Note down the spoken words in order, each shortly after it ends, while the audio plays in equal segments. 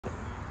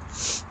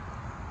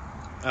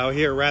Out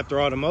here at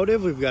Raptor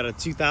Automotive, we've got a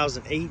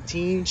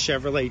 2018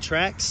 Chevrolet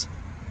Trax.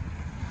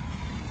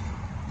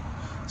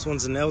 This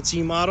one's an LT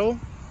model.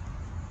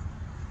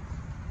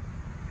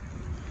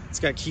 It's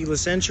got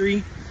keyless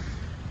entry,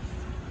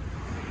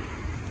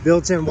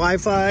 built-in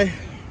Wi-Fi,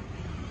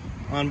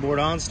 onboard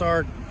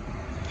OnStar,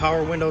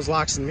 power windows,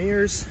 locks and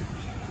mirrors,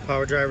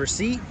 power driver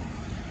seat,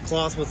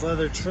 cloth with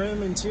leather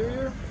trim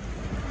interior.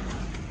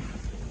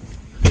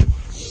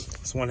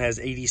 This one has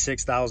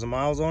 86,000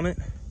 miles on it.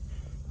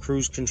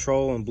 Cruise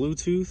control and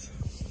Bluetooth.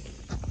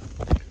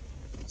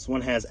 This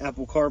one has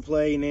Apple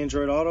CarPlay and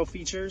Android Auto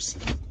features.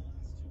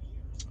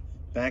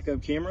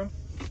 Backup camera.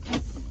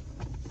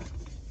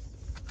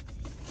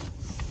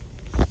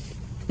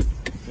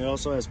 It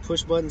also has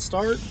push button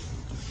start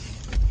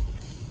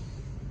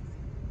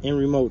and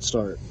remote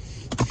start.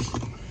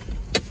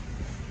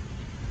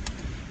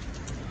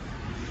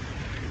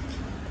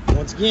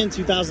 Once again,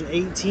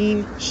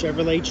 2018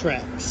 Chevrolet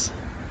Trax.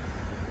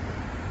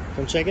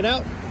 Come check it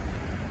out.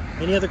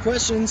 Any other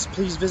questions,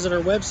 please visit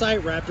our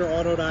website,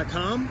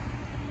 raptorauto.com,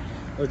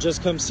 or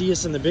just come see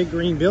us in the big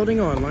green building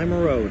on Lima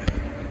Road.